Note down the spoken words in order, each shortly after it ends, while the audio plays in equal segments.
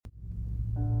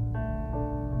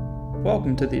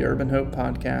Welcome to the Urban Hope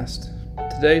Podcast.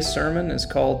 Today's sermon is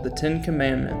called The 10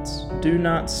 Commandments, Do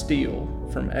Not Steal,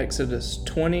 from Exodus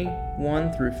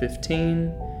 20:1 through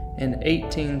 15 and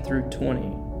 18 through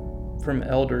 20, from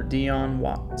Elder Dion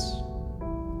Watts.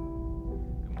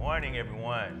 Good morning,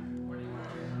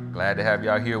 everyone. Glad to have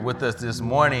y'all here with us this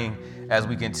morning as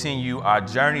we continue our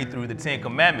journey through the 10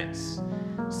 Commandments.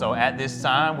 So at this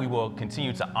time, we will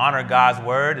continue to honor God's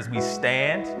word as we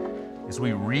stand, as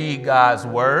we read God's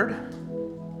word.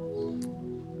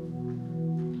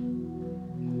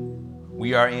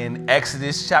 We are in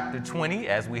Exodus chapter 20,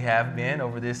 as we have been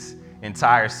over this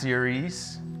entire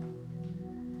series.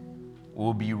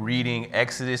 We'll be reading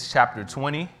Exodus chapter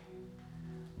 20,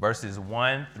 verses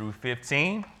 1 through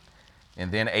 15,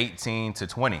 and then 18 to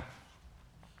 20.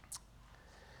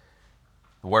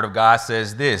 The word of God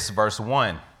says this, verse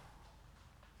 1.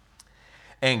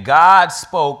 And God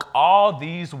spoke all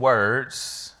these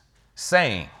words,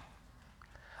 saying,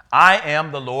 I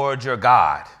am the Lord your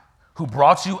God, who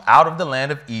brought you out of the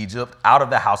land of Egypt, out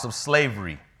of the house of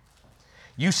slavery.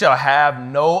 You shall have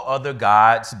no other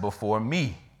gods before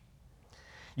me.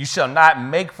 You shall not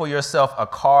make for yourself a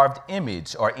carved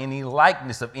image or any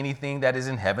likeness of anything that is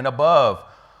in heaven above,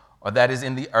 or that is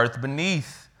in the earth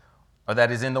beneath, or that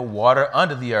is in the water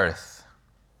under the earth.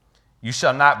 You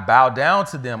shall not bow down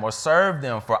to them or serve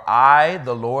them, for I,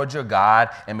 the Lord your God,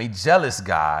 am a jealous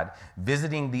God,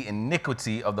 visiting the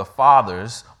iniquity of the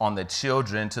fathers on the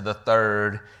children to the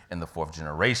third and the fourth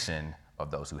generation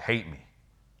of those who hate me,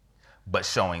 but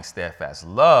showing steadfast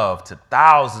love to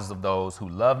thousands of those who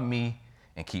love me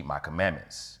and keep my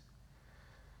commandments.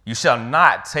 You shall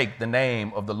not take the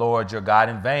name of the Lord your God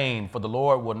in vain, for the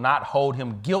Lord will not hold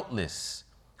him guiltless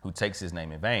who takes his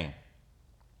name in vain.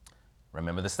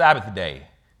 Remember the Sabbath day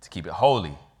to keep it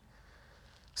holy.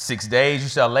 6 days you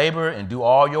shall labor and do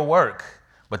all your work,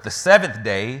 but the seventh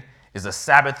day is a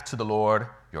Sabbath to the Lord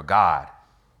your God.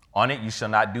 On it you shall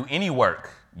not do any work,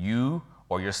 you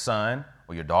or your son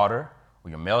or your daughter or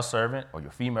your male servant or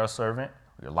your female servant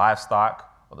or your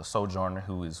livestock or the sojourner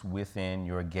who is within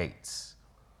your gates.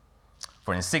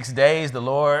 For in 6 days the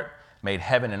Lord made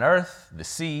heaven and earth, the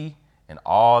sea, and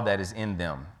all that is in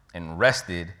them, and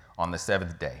rested on the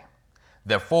seventh day.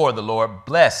 Therefore the Lord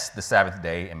blessed the Sabbath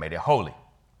day and made it holy.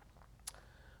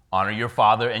 Honor your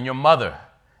father and your mother,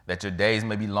 that your days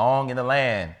may be long in the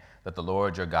land that the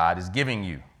Lord your God is giving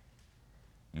you.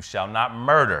 You shall not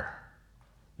murder.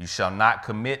 You shall not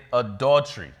commit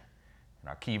adultery. And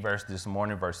our key verse this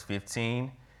morning, verse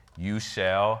 15, you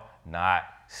shall not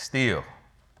steal.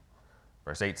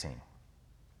 Verse 18.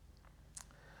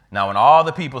 Now when all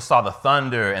the people saw the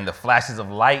thunder and the flashes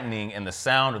of lightning and the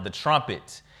sound of the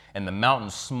trumpet and the mountain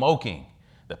smoking,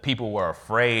 the people were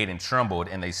afraid and trembled,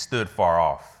 and they stood far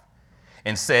off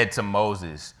and said to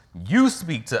Moses, you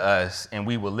speak to us and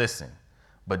we will listen,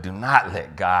 but do not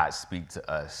let God speak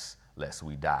to us lest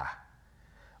we die.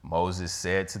 Moses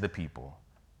said to the people,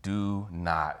 do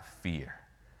not fear,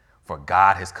 for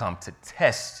God has come to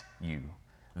test you,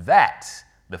 that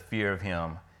the fear of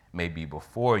him may be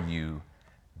before you,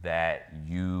 that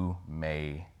you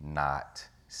may not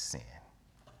sin.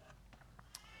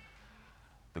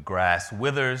 The grass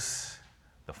withers,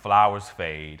 the flowers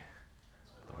fade,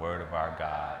 the word of our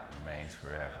God remains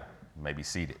forever. You may be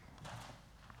seated.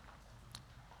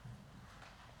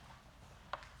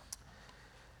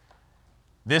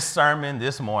 This sermon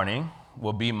this morning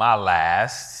will be my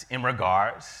last in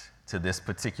regards to this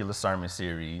particular sermon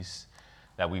series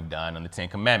that we've done on the 10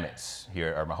 Commandments here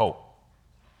at Urban Hope.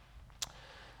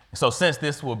 So since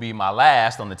this will be my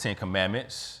last on the 10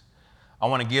 Commandments, I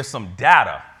want to give some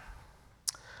data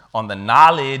on the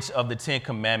knowledge of the 10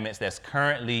 Commandments that's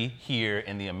currently here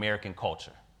in the American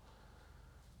culture.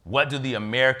 What do the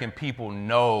American people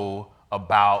know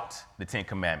about the 10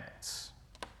 Commandments?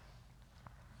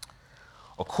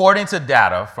 According to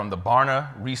data from the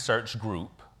Barna Research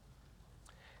Group,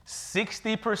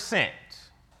 60%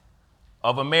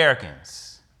 of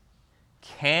Americans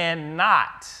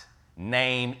cannot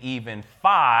name even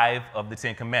 5 of the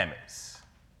 10 Commandments.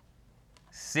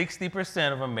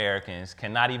 60% of Americans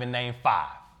cannot even name 5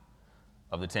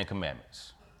 of the 10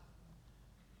 Commandments.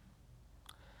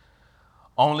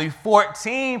 Only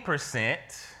 14%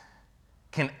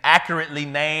 can accurately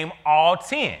name all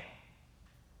 10.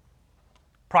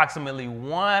 Approximately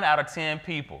 1 out of 10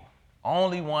 people,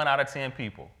 only 1 out of 10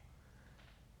 people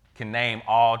can name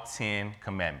all 10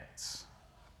 commandments.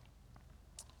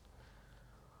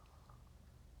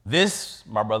 This,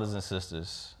 my brothers and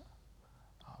sisters,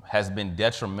 has been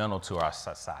detrimental to our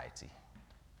society.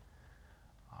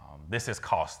 This has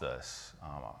cost us.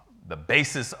 The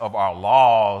basis of our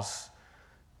laws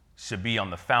should be on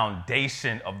the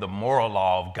foundation of the moral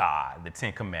law of God, the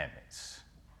 10 Commandments.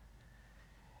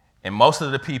 And most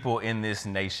of the people in this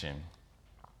nation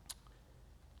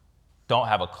don't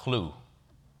have a clue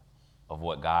of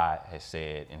what God has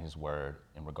said in his word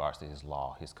in regards to his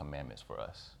law, his commandments for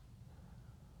us.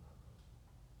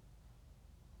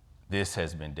 This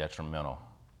has been detrimental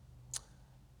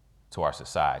to our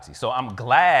society. So I'm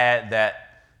glad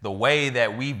that the way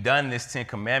that we've done this 10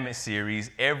 Commandments series,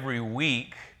 every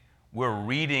week we're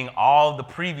reading all the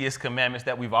previous commandments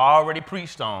that we've already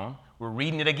preached on. We're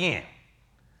reading it again.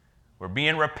 We're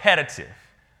being repetitive.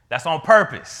 That's on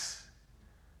purpose.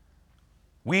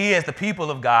 We as the people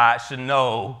of God should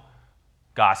know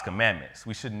God's commandments.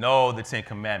 We should know the 10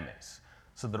 Commandments.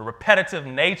 So the repetitive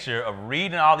nature of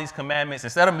reading all these commandments,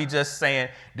 instead of me just saying,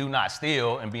 do not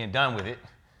steal and being done with it,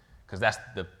 because that's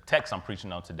the text I'm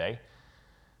preaching on today,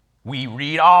 we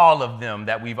read all of them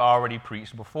that we've already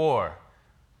preached before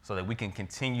so that we can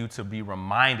continue to be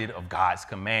reminded of God's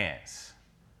commands.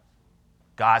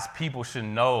 God's people should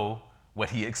know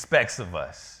what he expects of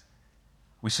us.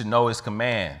 We should know his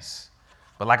commands.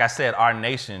 But like I said, our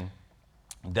nation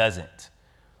doesn't,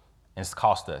 and it's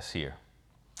cost us here.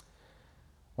 I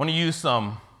want to use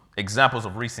some examples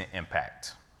of recent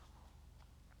impact.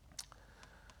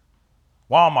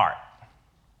 Walmart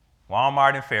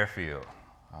in Fairfield.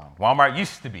 Walmart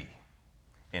used to be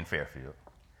in Fairfield.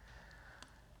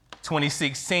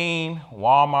 2016,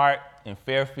 Walmart in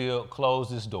Fairfield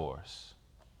closed its doors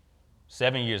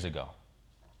 7 years ago.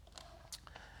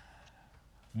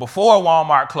 Before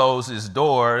Walmart closed its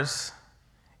doors,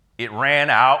 it ran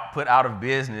out, put out of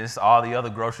business all the other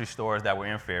grocery stores that were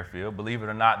in Fairfield. Believe it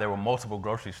or not, there were multiple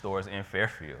grocery stores in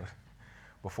Fairfield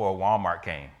before Walmart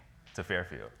came to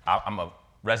Fairfield. I'm a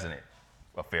resident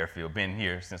of Fairfield, been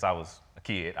here since I was a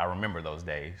kid. I remember those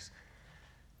days.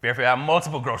 Fairfield had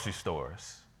multiple grocery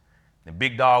stores. The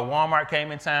big dog Walmart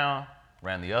came in town,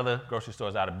 ran the other grocery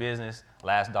stores out of business,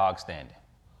 last dog standing.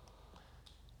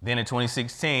 Then in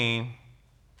 2016,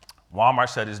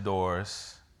 Walmart shut its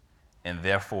doors, and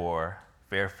therefore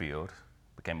Fairfield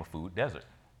became a food desert.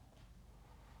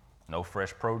 No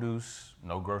fresh produce,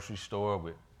 no grocery store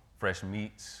with fresh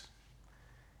meats.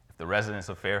 If the residents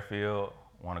of Fairfield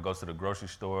want to go to the grocery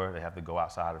store, they have to go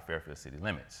outside of Fairfield city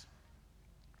limits.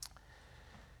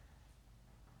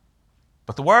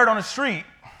 But the word on the street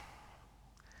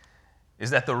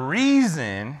is that the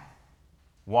reason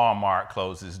Walmart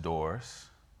closed its doors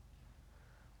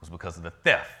was because of the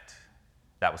theft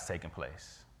that was taking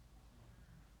place.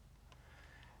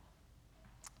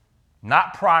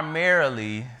 Not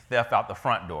primarily theft out the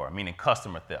front door, meaning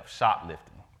customer theft,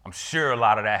 shoplifting. I'm sure a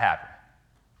lot of that happened.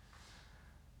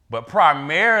 But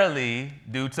primarily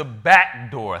due to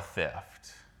backdoor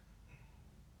theft.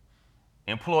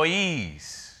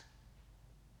 Employees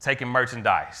taking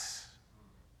merchandise,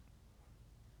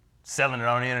 selling it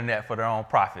on the internet for their own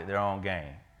profit, their own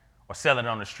gain, or selling it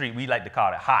on the street. We like to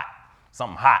call it hot,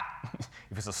 something hot.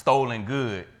 If it's a stolen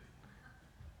good,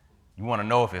 you want to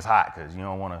know if it's hot because you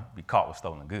don't want to be caught with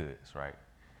stolen goods, right?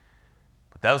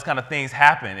 But those kind of things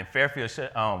happen, and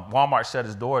Walmart shut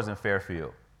its doors in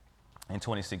Fairfield in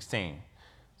 2016.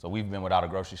 So we've been without a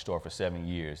grocery store for 7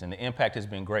 years, and the impact has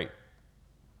been great.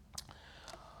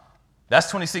 That's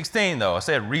 2016, though. I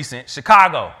said recent.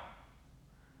 Chicago,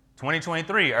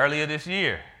 2023, earlier this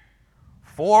year.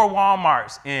 4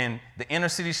 Walmarts in the inner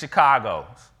city Chicago,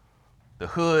 the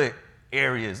hood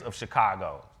areas of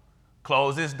Chicago,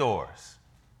 closed its doors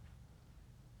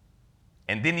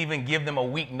and didn't even give them a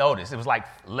week notice. It was like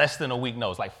less than a week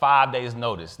notice, like 5 days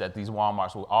notice that these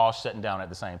Walmarts were all shutting down at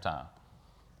the same time.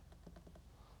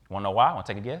 You want to know why? Want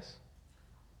to take a guess?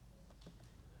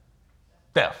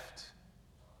 Theft.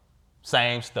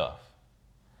 Same stuff.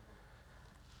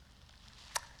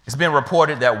 It's been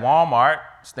reported that Walmart,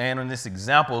 staying on this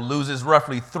example, loses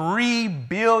roughly $3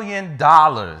 billion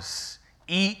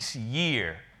each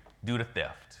year due to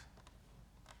theft.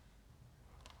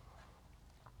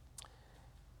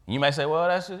 You may say, well,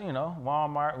 that's just,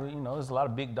 Walmart, there's a lot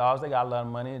of big dogs. They got a lot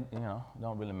of money. It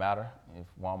don't really matter if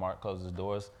Walmart closes its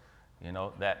doors.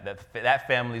 That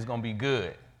family's going to be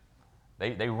good.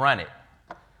 They run it.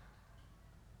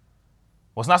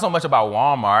 Well, it's not so much about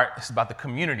Walmart. It's about the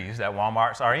communities that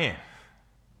Walmarts are in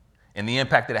and the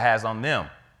impact that it has on them.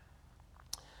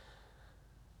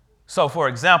 So, for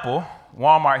example,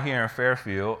 Walmart here in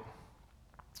Fairfield,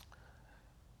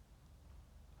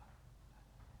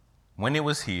 when it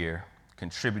was here,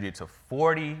 contributed to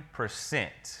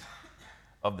 40%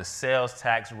 of the sales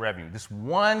tax revenue. This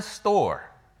one store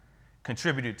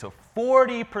contributed to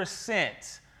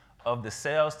 40% of the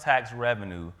sales tax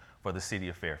revenue for the city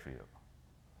of Fairfield.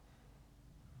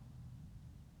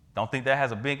 Don't think that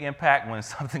has a big impact when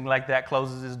something like that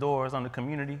closes its doors on the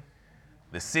community?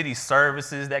 The city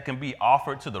services that can be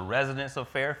offered to the residents of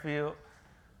Fairfield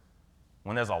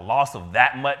when there's a loss of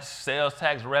that much sales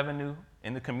tax revenue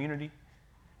in the community.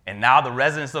 And now the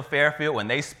residents of Fairfield, when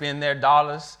they spend their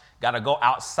dollars, got to go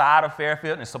outside of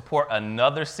Fairfield and support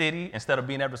another city instead of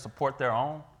being able to support their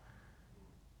own.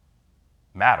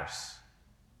 Matters.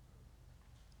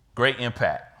 Great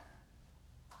impact.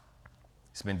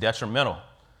 It's been detrimental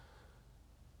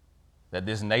that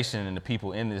this nation and the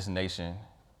people in this nation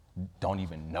don't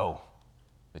even know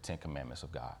the Ten Commandments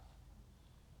of God.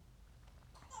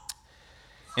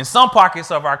 In some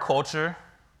pockets of our culture,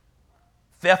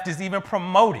 theft is even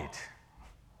promoted.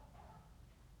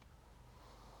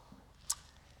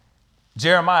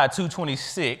 Jeremiah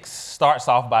 2:26 starts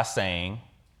off by saying,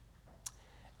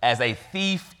 as a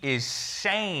thief is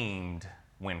shamed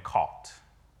when caught.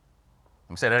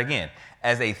 Let me say that again.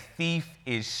 As a thief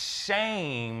is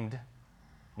shamed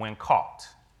when caught.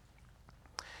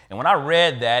 And when I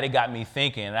read that, it got me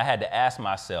thinking, and I had to ask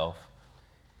myself,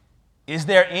 is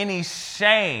there any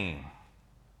shame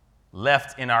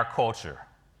left in our culture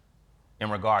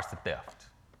in regards to theft?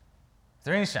 Is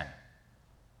there any shame?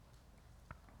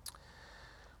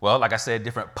 Well, like I said,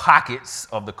 different pockets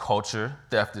of the culture,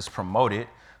 theft is promoted.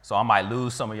 So I might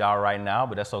lose some of y'all right now,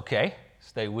 but that's okay.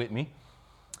 Stay with me.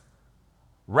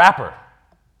 Rapper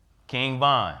King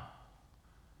Von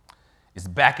is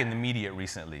back in the media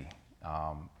recently.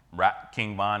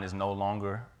 King Von is no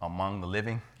longer among the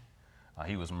living.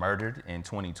 He was murdered in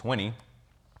 2020.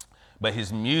 But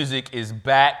his music is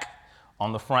back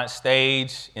on the front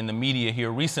stage in the media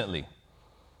here recently.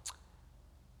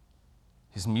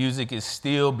 His music is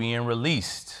still being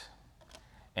released.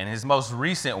 And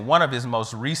one of his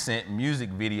most recent music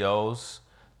videos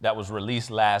that was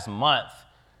released last month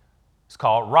is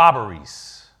called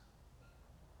Robberies.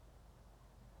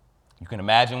 You can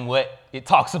imagine what it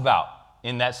talks about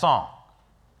in that song.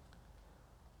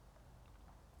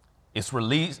 It was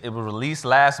released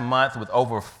last month with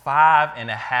over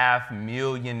 5.5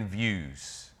 million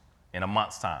views in a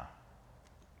month's time.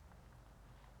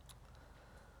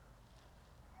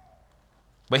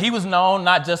 But he was known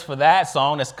not just for that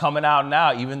song that's coming out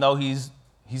now, even though he's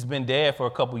been dead for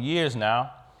a couple years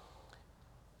now.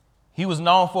 He was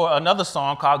known for another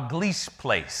song called Gleesh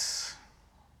Place.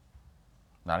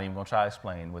 Not even gonna try to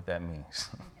explain what that means.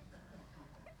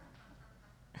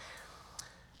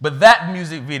 But that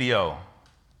music video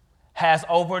has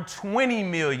over 20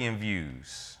 million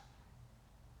views.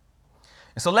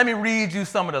 And so let me read you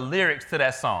some of the lyrics to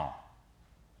that song.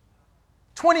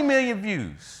 20 million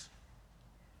views.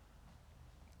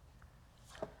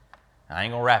 I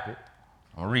ain't gonna rap it,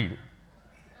 I'm gonna read it.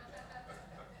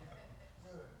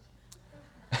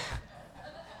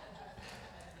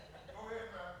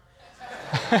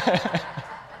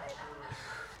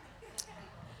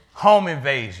 Home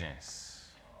invasions,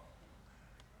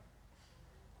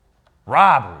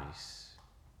 robberies,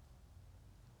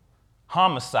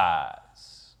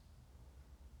 homicides,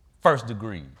 first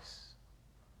degrees.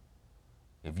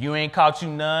 If you ain't caught you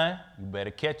none, you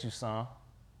better catch you some.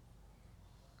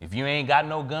 If you ain't got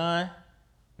no gun,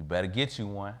 you better get you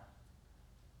one.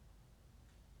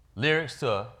 Lyrics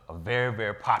to a very,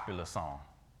 very popular song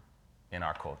in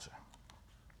our culture.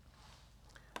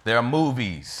 There are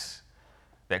movies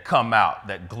that come out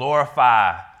that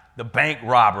glorify the bank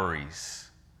robberies,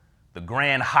 the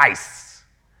grand heists.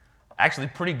 Actually,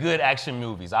 pretty good action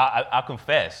movies. I'll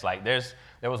confess. Like there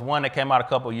was one that came out a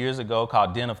couple years ago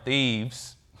called Den of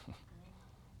Thieves,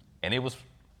 and it was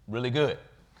really good.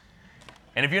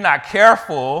 And if you're not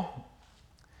careful,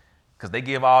 because they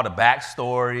give all the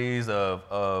backstories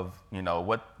of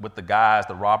what the guys,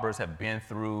 the robbers, have been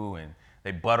through, and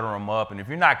they butter them up. And if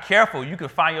you're not careful, you can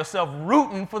find yourself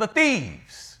rooting for the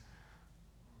thieves,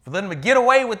 for them to get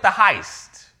away with the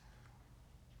heist.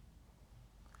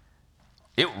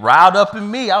 It riled up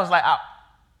in me. I was like,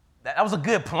 that was a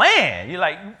good plan.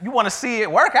 You want to see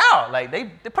it work out. Like they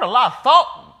put a lot of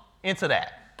thought into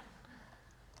that.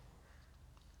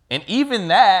 And even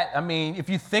that, if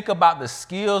you think about the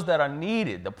skills that are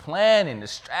needed, the planning, the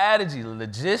strategy, the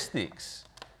logistics,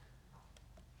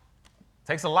 it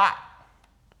takes a lot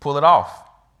to pull it off.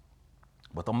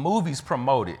 But the movies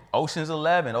promote it. Ocean's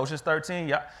 11, Ocean's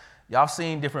 13, y'all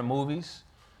seen different movies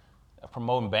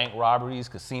promoting bank robberies,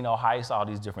 casino heists, all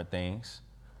these different things,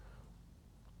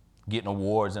 getting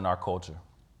awards in our culture.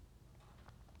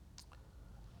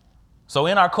 So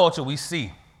in our culture, we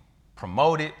see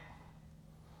promoted.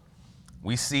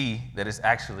 We see that it's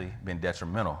actually been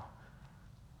detrimental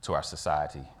to our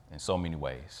society in so many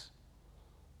ways.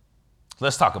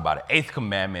 Let's talk about it. Eighth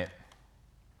commandment,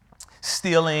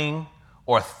 Stealing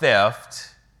or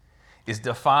theft is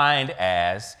defined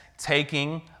as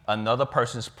taking another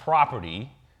person's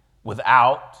property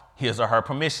without his or her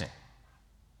permission.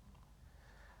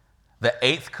 The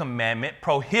eighth commandment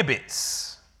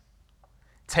prohibits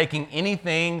taking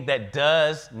anything that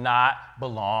does not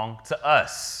belong to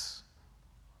us.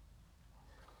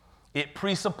 It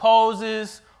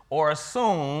presupposes or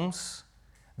assumes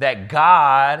that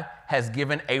God has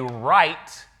given a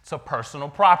right to personal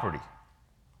property.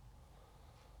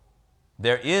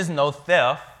 There is no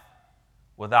theft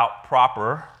without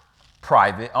proper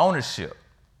private ownership.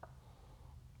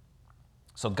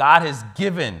 So God has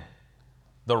given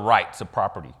the right to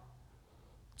property,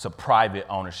 to private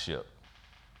ownership.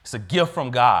 It's a gift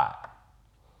from God.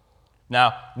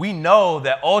 Now, we know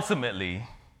that ultimately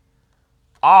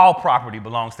all property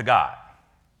belongs to God.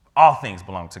 All things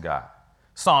belong to God.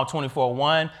 Psalm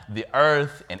 24:1, the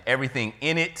earth and everything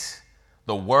in it,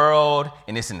 the world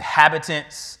and its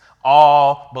inhabitants,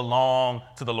 all belong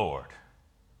to the Lord.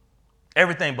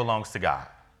 Everything belongs to God.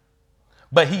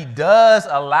 But he does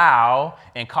allow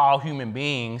and call human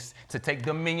beings to take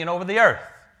dominion over the earth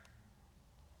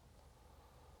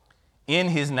in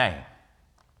his name.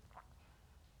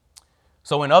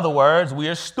 So in other words, we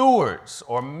are stewards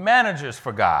or managers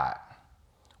for God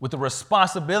with the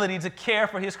responsibility to care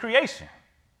for his creation.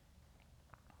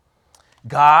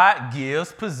 God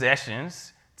gives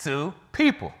possessions to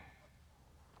people.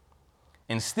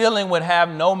 And stealing would have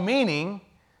no meaning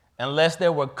unless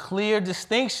there were clear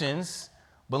distinctions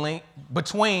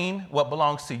between what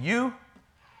belongs to you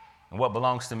and what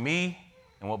belongs to me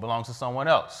and what belongs to someone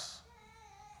else.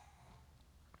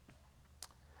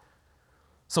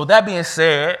 So that being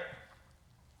said,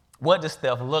 what does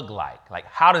theft look like? Like,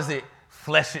 how does it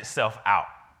flesh itself out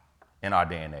in our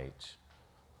day and age?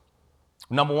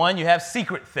 Number one, you have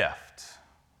secret theft.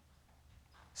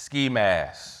 Ski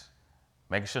masks,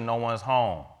 making sure no one's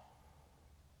home,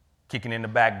 kicking in the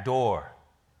back door,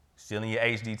 stealing your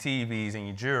HD TVs and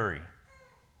your jewelry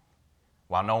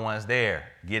while no one's there,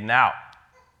 getting out,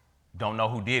 don't know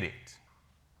who did it.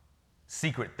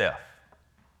 Secret theft.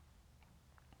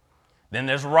 Then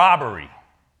there's robbery,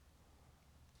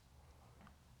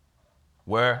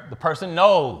 where the person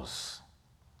knows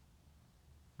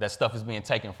that stuff is being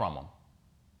taken from them.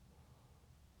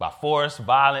 By force,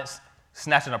 violence,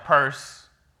 snatching a purse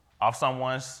off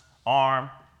someone's arm,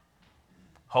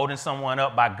 holding someone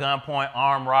up by gunpoint,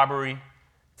 armed robbery,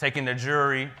 taking their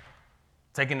jewelry,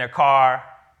 taking their car.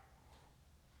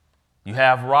 You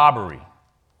have robbery.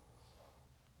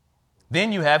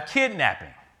 Then you have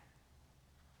kidnapping,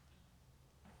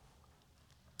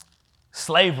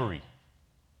 slavery,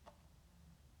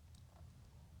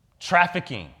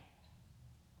 trafficking.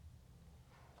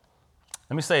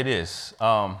 Let me say this.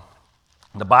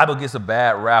 The Bible gets a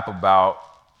bad rap about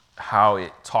how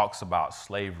it talks about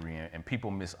slavery, and people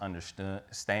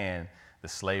misunderstand the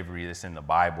slavery that's in the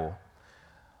Bible.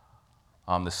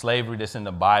 The slavery that's in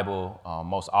the Bible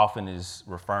most often is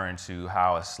referring to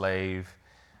how a slave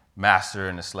master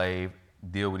and a slave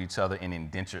deal with each other in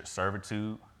indentured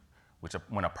servitude, which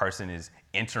when a person is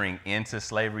entering into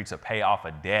slavery to pay off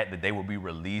a debt, that they will be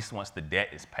released once the debt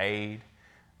is paid.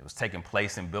 It was taking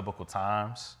place in biblical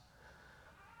times.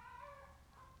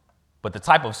 But the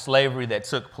type of slavery that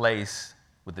took place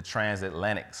with the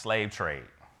transatlantic slave trade,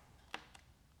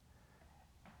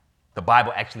 the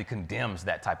Bible actually condemns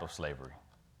that type of slavery.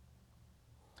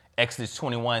 Exodus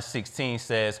 21:16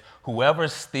 says, whoever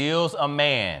steals a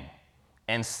man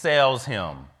and sells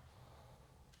him,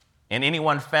 and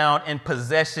anyone found in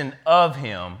possession of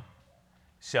him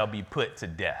shall be put to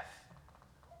death.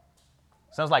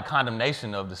 Sounds like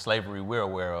condemnation of the slavery we're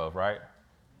aware of, right?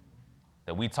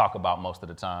 That we talk about most of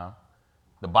the time.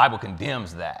 The Bible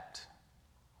condemns that.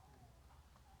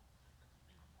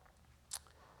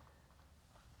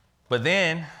 But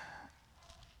then,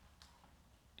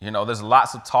 there's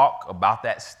lots of talk about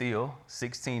that still.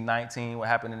 1619, what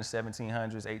happened in the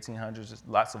 1700s, 1800s, there's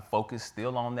lots of focus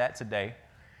still on that today.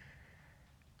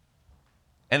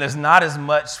 And there's not as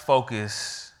much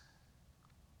focus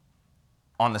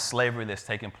on the slavery that's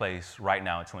taking place right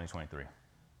now in 2023.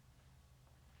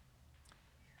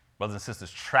 Brothers and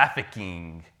sisters,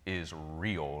 trafficking is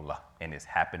real and is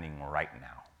happening right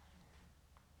now.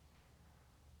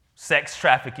 Sex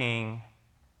trafficking,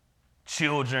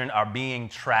 children are being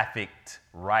trafficked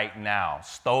right now,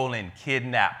 stolen,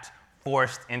 kidnapped,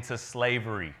 forced into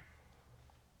slavery.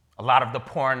 A lot of the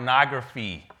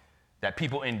pornography that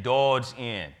people indulge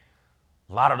in,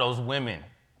 a lot of those women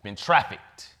have been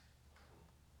trafficked.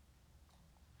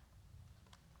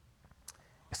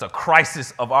 It's a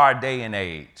crisis of our day and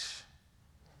age.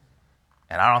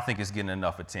 And I don't think it's getting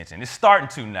enough attention. It's starting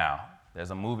to now.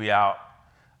 There's a movie out.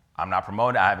 I'm not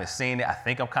promoting it. I haven't seen it. I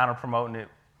think I'm kind of promoting it.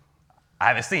 I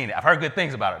haven't seen it. I've heard good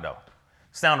things about it, though.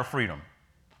 Sound of Freedom.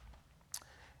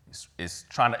 It's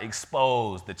trying to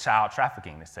expose the child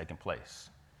trafficking that's taking place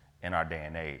in our day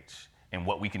and age and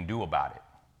what we can do about it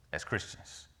as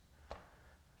Christians.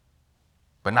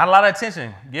 But not a lot of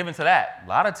attention given to that. A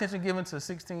lot of attention given to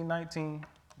 16, 19,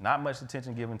 not much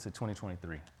attention given to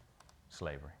 2023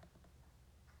 slavery.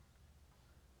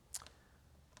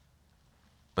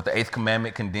 But the 8th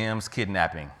commandment condemns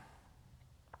kidnapping.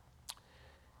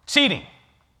 Cheating.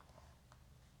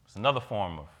 It's another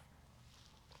form of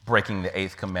breaking the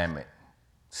 8th commandment.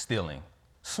 Stealing.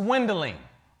 Swindling.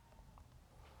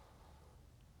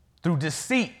 Through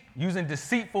deceit, using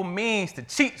deceitful means to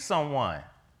cheat someone,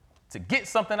 to get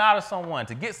something out of someone,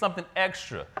 to get something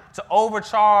extra, to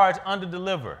overcharge,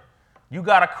 underdeliver. You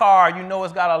got a car, you know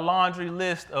it's got a laundry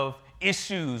list of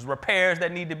issues, repairs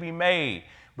that need to be made,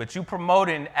 but you promote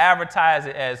it and advertise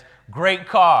it as great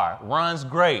car, runs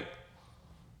great.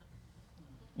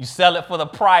 You sell it for the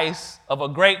price of a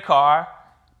great car,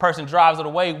 person drives it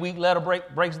away, week later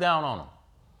breaks down on them.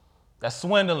 That's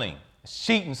swindling. It's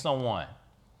cheating someone.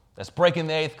 That's breaking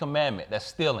the 8th commandment. That's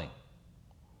stealing.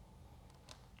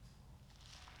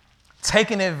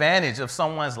 Taking advantage of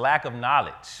someone's lack of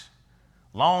knowledge.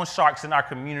 Loan sharks in our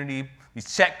community,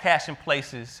 these check cashing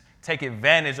places, take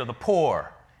advantage of the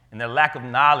poor and their lack of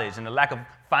knowledge and the lack of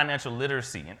financial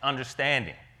literacy and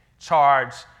understanding.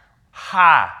 Charge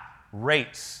high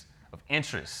rates of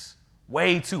interest,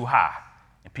 way too high,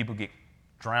 and people get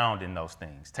drowned in those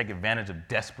things. Take advantage of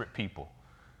desperate people.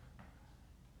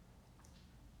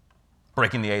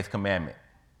 Breaking the 8th commandment,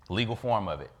 legal form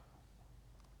of it.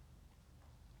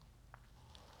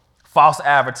 False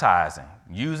advertising,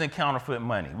 using counterfeit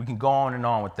money. We can go on and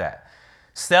on with that.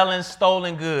 Selling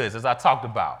stolen goods, as I talked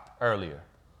about earlier.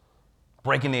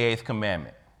 Breaking the 8th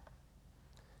commandment.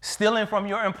 Stealing from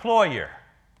your employer.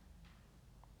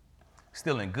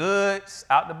 Stealing goods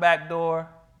out the back door.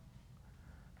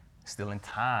 Stealing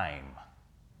time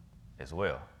as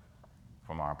well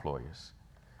from our employers.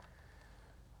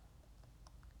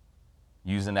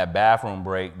 Using that bathroom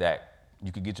break that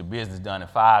you could get your business done in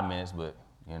 5 minutes, but,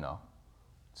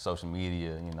 social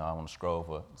media, I want to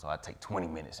scroll so I take 20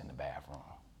 minutes in the bathroom.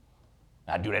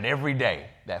 I do that every day.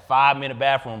 That 5-minute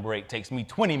bathroom break takes me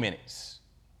 20 minutes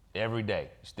every day.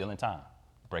 You're stealing time,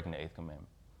 breaking the 8th commandment.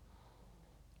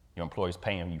 Your employer's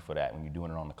paying you for that when you're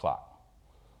doing it on the clock.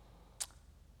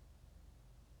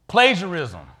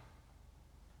 Plagiarism,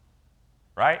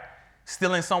 right?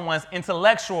 Stealing someone's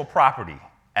intellectual property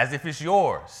as if it's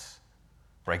yours,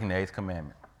 breaking the 8th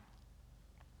commandment.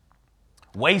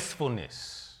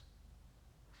 Wastefulness,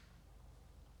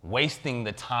 wasting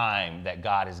the time that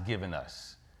God has given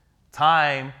us.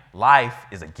 Time, life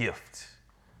is a gift.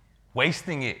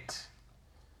 Wasting it.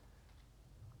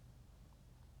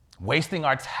 Wasting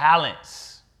our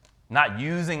talents, not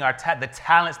using the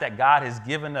talents that God has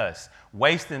given us.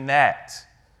 Wasting that,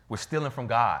 we're stealing from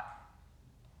God.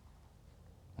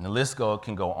 And the list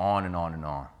can go on and on and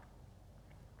on.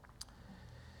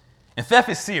 And theft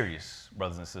is serious,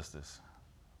 brothers and sisters.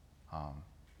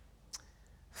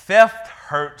 Theft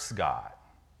hurts God.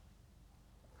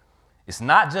 It's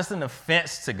not just an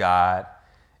offense to God.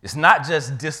 It's not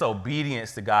just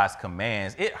disobedience to God's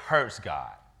commands. It hurts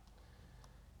God.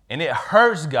 And it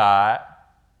hurts God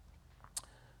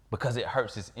because it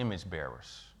hurts his image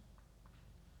bearers.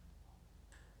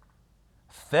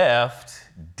 Theft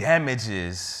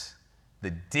damages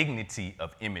the dignity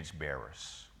of image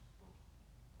bearers.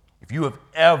 If you have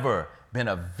ever been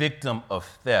a victim of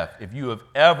theft, if you have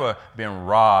ever been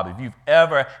robbed, if you've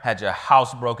ever had your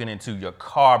house broken into, your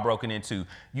car broken into,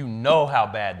 you know how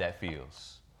bad that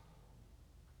feels.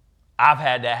 I've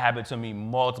had that happen to me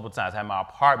multiple times. Had my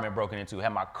apartment broken into,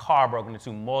 had my car broken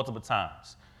into multiple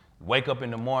times. Wake up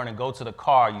in the morning, go to the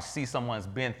car, you see someone's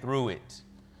been through it.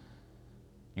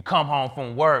 You come home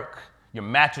from work, your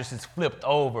mattress is flipped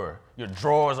over, your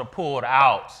drawers are pulled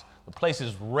out, the place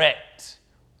is wrecked.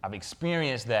 I've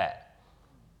experienced that.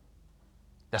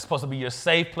 That's supposed to be your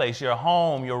safe place, your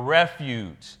home, your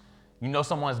refuge. You know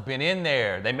someone's been in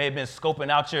there. They may have been scoping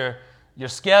out your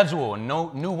schedule and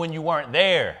knew when you weren't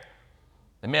there.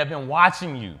 They may have been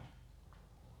watching you.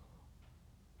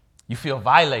 You feel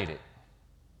violated.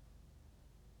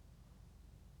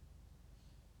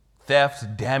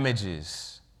 Theft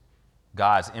damages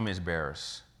God's image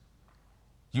bearers.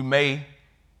 You may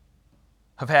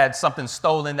have had something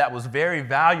stolen that was very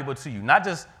valuable to you, not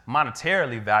just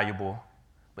monetarily valuable,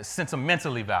 but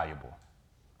sentimentally valuable.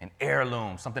 An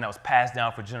heirloom, something that was passed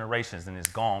down for generations and is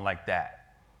gone like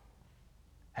that.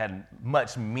 had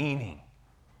much meaning.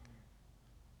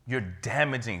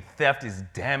 Theft is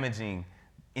damaging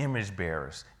image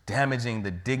bearers, damaging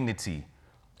the dignity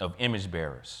of image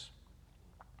bearers.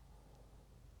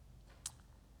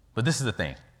 But this is the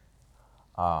thing.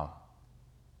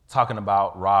 Talking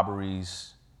about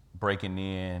robberies, breaking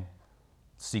in,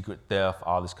 secret theft,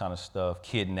 all this kind of stuff,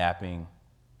 kidnapping.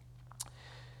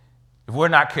 If we're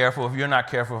not careful, if you're not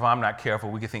careful, if I'm not careful,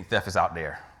 we can think theft is out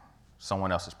there,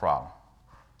 someone else's problem,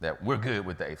 that we're good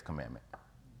with the 8th commandment.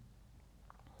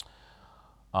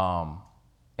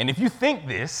 And if you think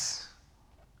this,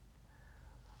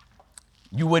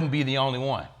 you wouldn't be the only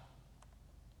one.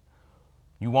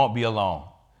 You won't be alone.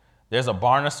 There's a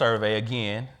Barna survey,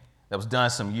 again, that was done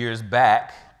some years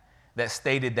back that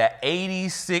stated that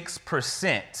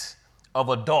 86% of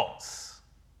adults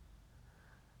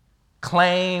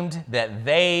claimed that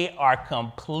they are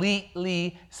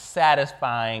completely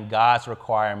satisfying God's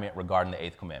requirement regarding the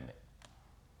 8th commandment.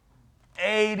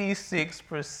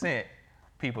 86%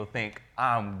 people think,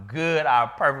 I'm good, I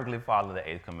perfectly follow the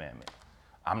 8th commandment.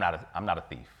 I'm not a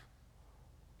thief.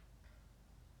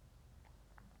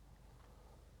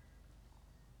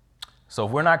 So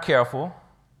if we're not careful,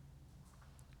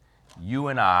 you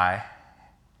and I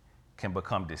can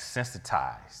become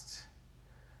desensitized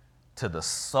to the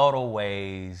subtle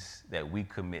ways that we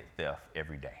commit theft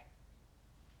every day.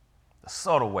 The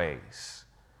subtle ways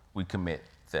we commit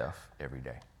theft every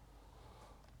day.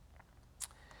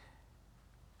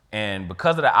 And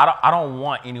because of that, I don't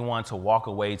want anyone to walk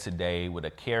away today with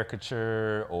a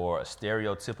caricature or a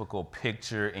stereotypical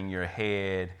picture in your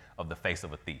head of the face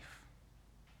of a thief.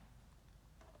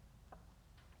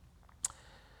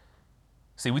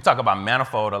 See, we talk about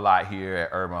manifold a lot here at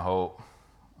Urban Hope,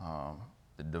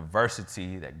 the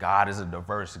diversity, that God is a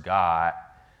diverse God.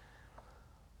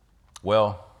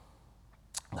 Well,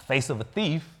 the face of a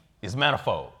thief is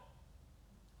manifold.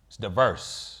 It's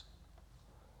diverse.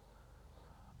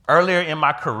 Earlier in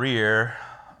my career,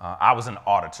 I was an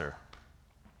auditor,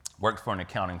 worked for an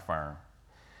accounting firm.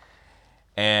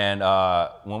 And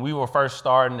when we were first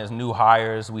starting as new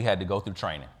hires, we had to go through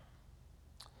training.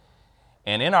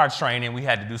 And in our training, we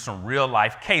had to do some real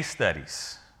life case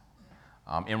studies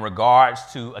in regards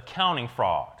to accounting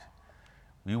fraud.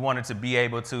 We wanted to be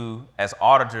able to, as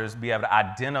auditors, be able to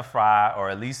identify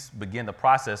or at least begin the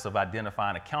process of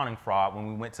identifying accounting fraud when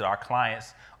we went to our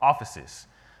clients' offices.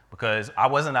 Because I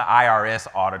wasn't an IRS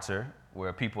auditor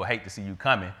where people hate to see you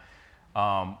coming.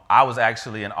 I was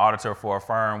actually an auditor for a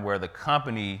firm where the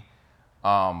company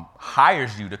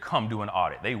hires you to come do an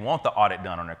audit. They want the audit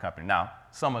done on their company. Now,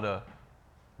 some of the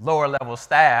lower level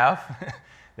staff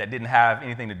that didn't have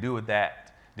anything to do with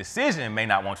that decision may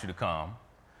not want you to come,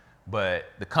 but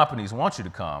the companies want you to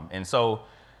come. And so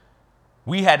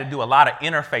we had to do a lot of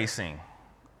interfacing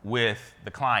with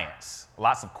the clients.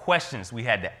 Lots of questions we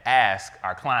had to ask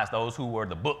our clients, those who were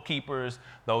the bookkeepers,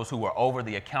 those who were over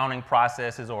the accounting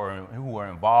processes or who were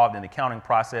involved in accounting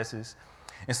processes.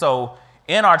 And so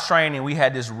in our training, we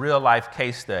had this real life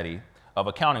case study of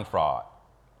accounting fraud.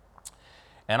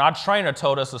 And our trainer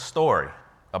told us a story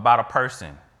about a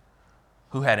person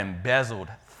who had embezzled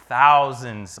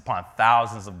thousands upon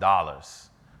thousands of dollars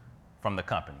from the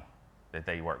company that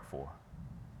they worked for.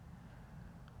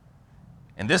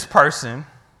 And this person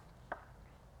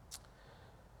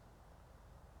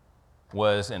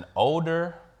was an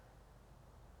older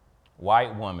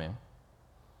white woman,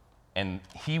 and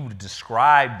he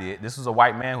described it. This was a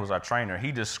white man who was our trainer.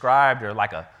 He described her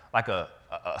like a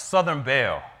Southern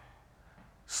belle.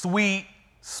 Sweet,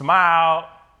 smiled,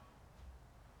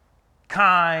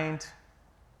 kind.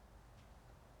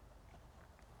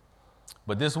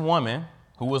 But this woman,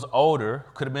 who was older,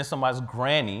 could have been somebody's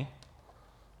granny,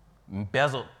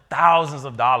 embezzled thousands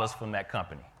of dollars from that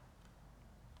company.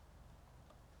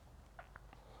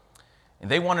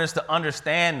 And they wanted us to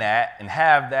understand that and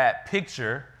have that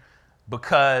picture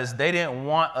because they didn't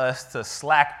want us to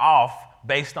slack off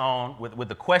based on, with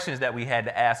the questions that we had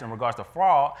to ask in regards to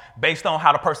fraud, based on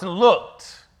how the person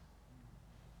looked.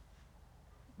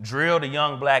 Drill the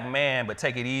young black man, but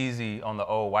take it easy on the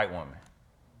old white woman.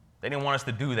 They didn't want us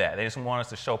to do that. They just want us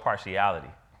to show partiality.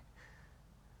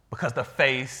 Because the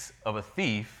face of a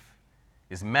thief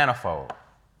is manifold.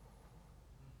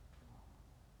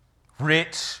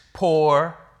 Rich,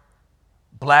 poor,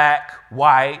 black,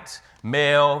 white,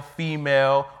 male,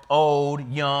 female,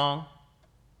 old, young.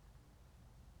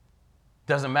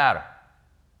 Doesn't matter.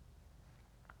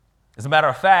 As a matter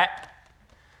of fact,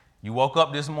 you woke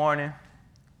up this morning,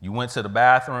 you went to the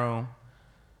bathroom,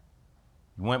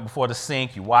 you went before the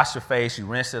sink, you washed your face, you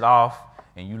rinsed it off,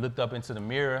 and you looked up into the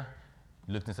mirror,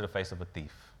 you looked into the face of a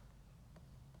thief.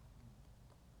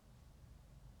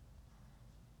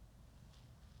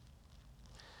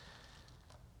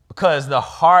 Because the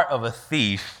heart of a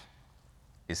thief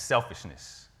is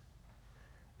selfishness.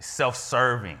 It's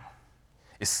self-serving.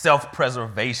 It's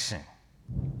self-preservation.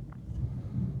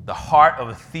 The heart of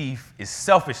a thief is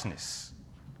selfishness,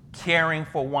 caring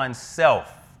for oneself,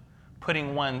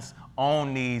 putting one's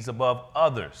own needs above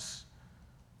others,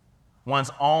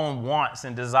 one's own wants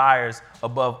and desires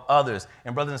above others.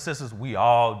 And brothers and sisters, we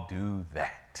all do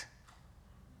that.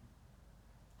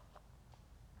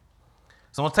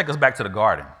 So let's take us back to the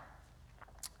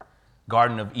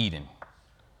Garden of Eden.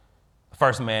 The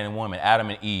first man and woman, Adam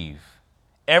and Eve.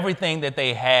 Everything that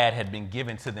they had been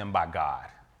given to them by God.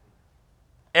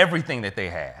 Everything that they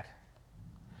had.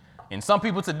 And some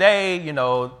people today,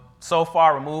 so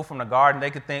far removed from the garden, they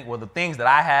could think, well, the things that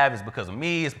I have is because of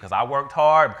me. It's because I worked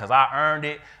hard, because I earned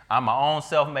it. I'm my own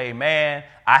self-made man.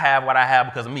 I have what I have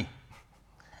because of me.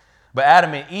 But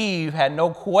Adam and Eve had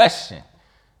no question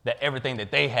that everything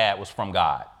that they had was from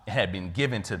God. It had been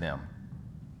given to them.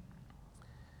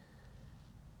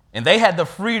 And they had the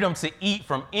freedom to eat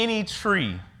from any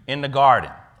tree in the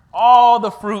garden. All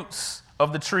the fruits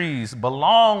of the trees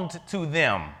belonged to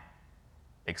them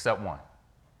except one.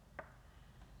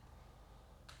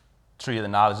 Tree of the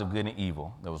knowledge of good and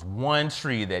evil. There was one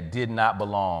tree that did not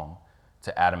belong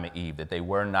to Adam and Eve, that they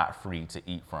were not free to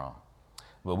eat from.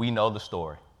 But we know the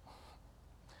story.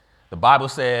 The Bible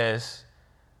says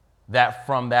that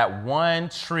from that one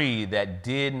tree that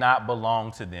did not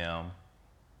belong to them,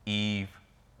 Eve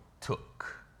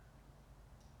took.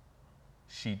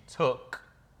 She took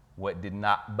what did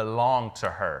not belong to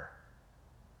her.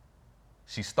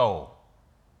 She stole.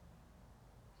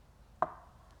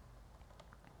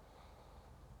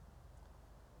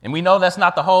 And we know that's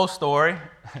not the whole story.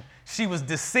 She was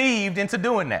deceived into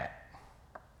doing that.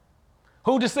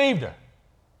 Who deceived her?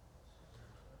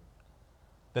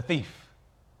 The thief.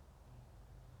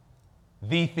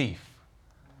 The thief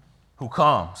who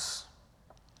comes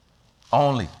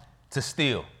only to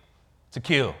steal, to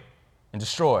kill, and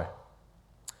destroy.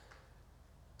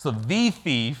 So the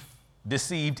thief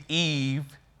deceived Eve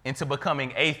into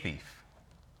becoming a thief.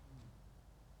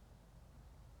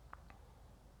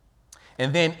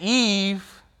 And then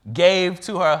Eve gave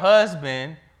to her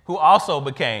husband, who also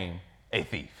became a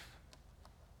thief.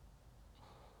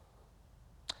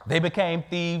 They became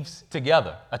thieves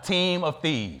together, a team of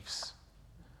thieves.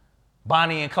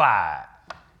 Bonnie and Clyde.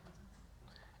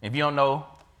 If you don't know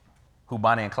who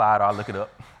Bonnie and Clyde are, look it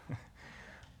up.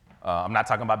 I'm not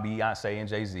talking about Beyonce and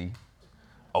Jay-Z.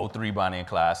 03 Bonnie and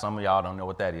Clyde. Some of y'all don't know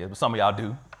what that is, but some of y'all do.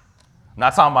 I'm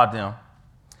not talking about them.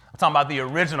 I'm talking about the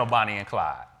original Bonnie and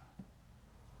Clyde.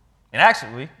 And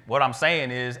actually, what I'm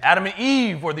saying is Adam and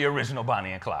Eve were the original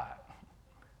Bonnie and Clyde.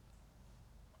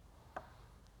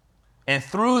 And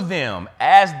through them,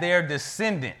 as their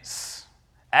descendants,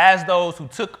 as those who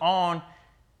took on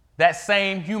that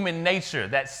same human nature,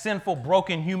 that sinful,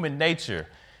 broken human nature,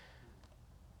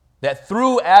 that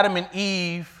through Adam and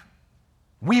Eve,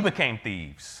 we became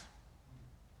thieves.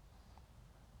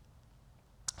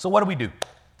 So what do we do?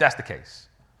 That's the case.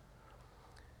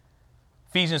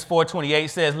 Ephesians 4:28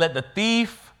 says, let the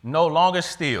thief no longer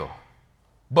steal,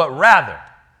 but rather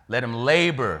let him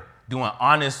labor doing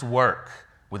honest work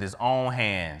with his own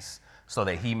hands so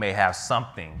that he may have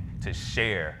something to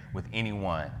share with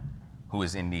anyone who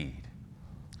is in need.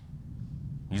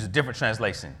 Use a different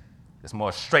translation. It's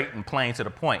more straight and plain to the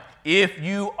point. If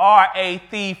you are a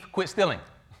thief, quit stealing.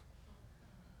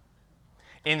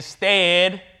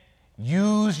 Instead,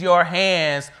 use your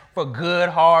hands for good,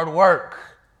 hard work.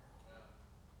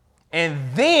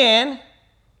 And then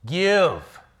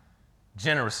give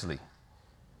generously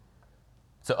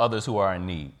to others who are in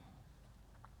need.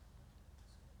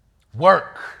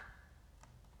 Work,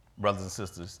 brothers and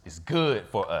sisters, is good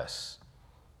for us.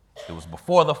 It was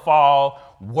before the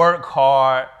fall. Work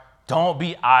hard. Don't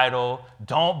be idle.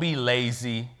 Don't be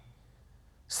lazy.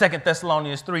 2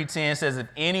 Thessalonians 3:10 says, if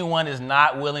anyone is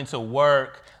not willing to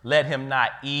work, let him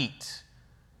not eat.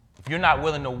 If you're not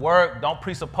willing to work, don't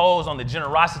presuppose on the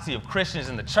generosity of Christians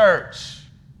in the church.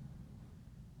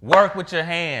 Work with your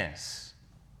hands.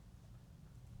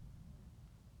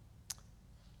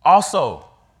 Also,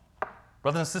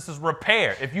 brothers and sisters,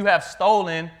 repair. If you have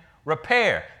stolen,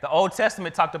 repair. The Old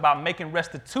Testament talked about making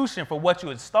restitution for what you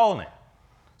had stolen.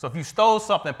 So if you stole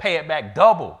something, pay it back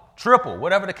double, triple,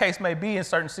 whatever the case may be in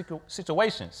certain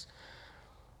situations.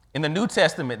 In the New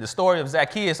Testament, the story of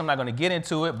Zacchaeus, I'm not going to get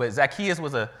into it, but Zacchaeus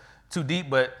was a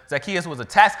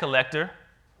tax collector,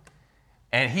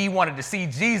 and he wanted to see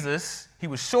Jesus. He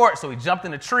was short, so he jumped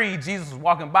in a tree. Jesus was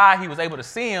walking by. He was able to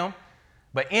see him.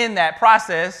 But in that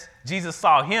process, Jesus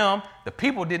saw him. The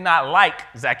people did not like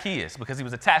Zacchaeus because he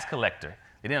was a tax collector.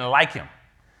 They didn't like him.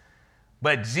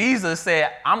 But Jesus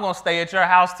said, I'm going to stay at your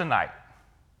house tonight.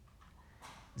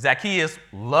 Zacchaeus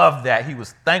loved that. He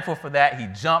was thankful for that. He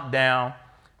jumped down.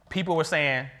 People were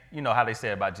saying, you know how they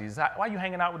said about Jesus, why are you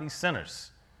hanging out with these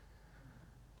sinners?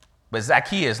 But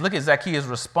Zacchaeus, look at Zacchaeus'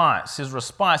 response. His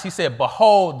response, he said,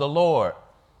 behold the Lord,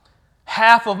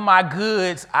 half of my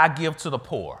goods I give to the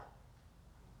poor.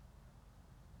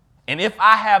 And if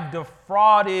I have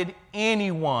defrauded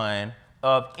anyone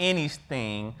of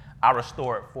anything, I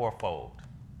restore it fourfold.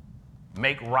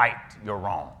 Make right your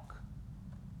wrong.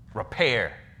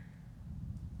 Repair.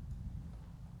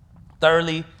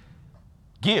 Thirdly,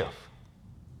 give.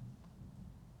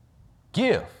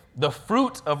 Give. The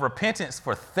fruit of repentance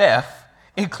for theft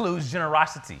includes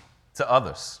generosity to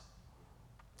others.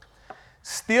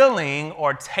 Stealing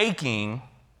or taking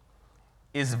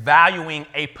is valuing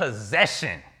a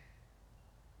possession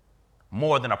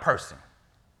more than a person.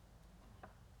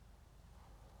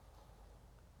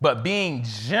 But being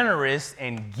generous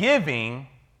and giving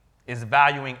is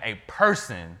valuing a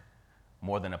person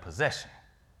more than a possession.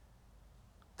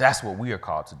 That's what we are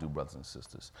called to do, brothers and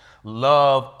sisters.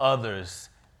 Love others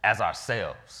as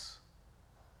ourselves.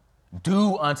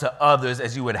 Do unto others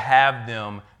as you would have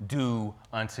them do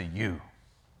unto you.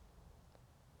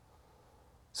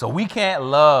 So we can't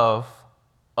love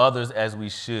others as we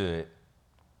should,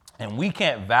 and we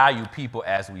can't value people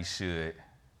as we should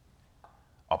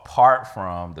apart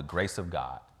from the grace of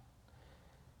God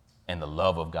and the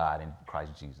love of God in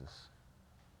Christ Jesus.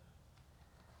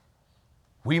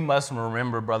 We must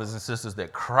remember, brothers and sisters,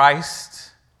 that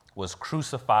Christ was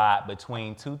crucified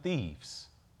between two thieves.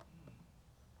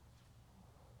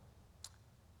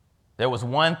 There was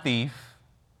one thief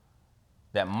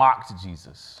that mocked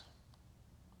Jesus,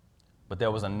 but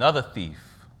there was another thief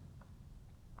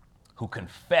who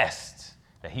confessed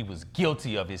that he was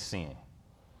guilty of his sin,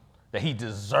 that he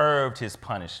deserved his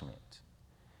punishment,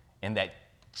 and that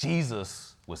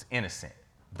Jesus was innocent,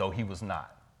 though he was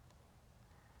not.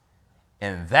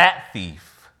 And that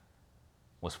thief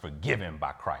was forgiven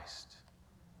by Christ.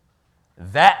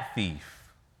 That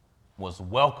thief was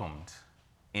welcomed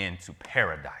into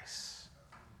paradise.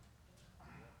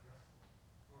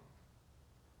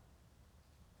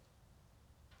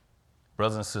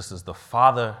 Brothers and sisters, the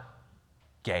Father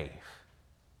gave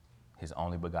his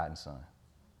only begotten Son.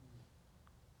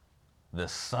 The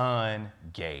Son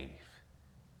gave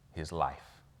his life.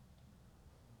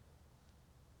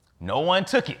 No one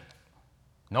took it.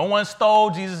 No one stole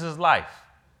Jesus' life.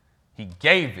 He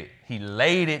gave it. He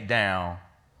laid it down.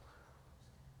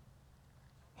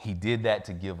 He did that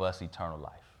to give us eternal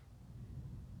life.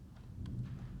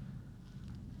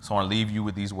 So I want to leave you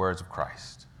with these words of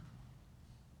Christ.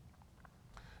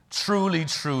 Truly,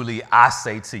 truly, I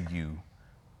say to you,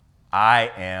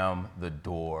 I am the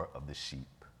door of the sheep.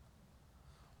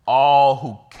 All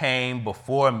who came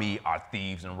before me are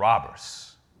thieves and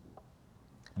robbers.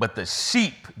 But the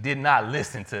sheep did not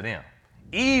listen to them.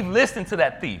 Eve listened to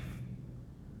that thief.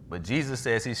 But Jesus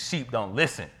says his sheep don't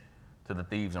listen to the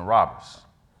thieves and robbers.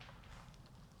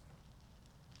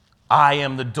 I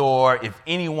am the door. If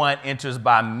anyone enters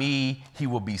by me, he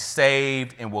will be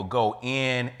saved and will go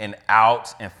in and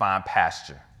out and find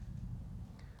pasture.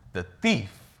 The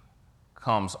thief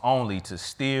comes only to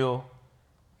steal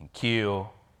and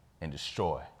kill and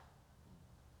destroy.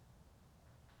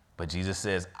 But Jesus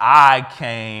says, I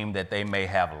came that they may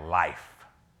have life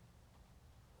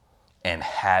and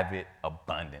have it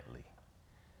abundantly.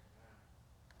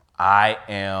 I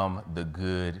am the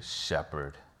good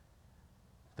shepherd.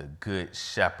 The good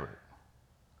shepherd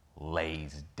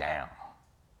lays down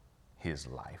his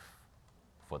life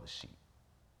for the sheep.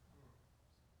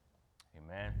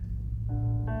 Amen.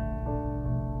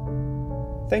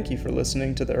 Thank you for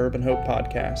listening to the Urban Hope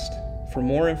Podcast. For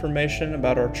more information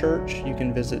about our church, you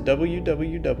can visit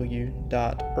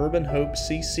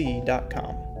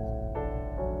www.urbanhopecc.com.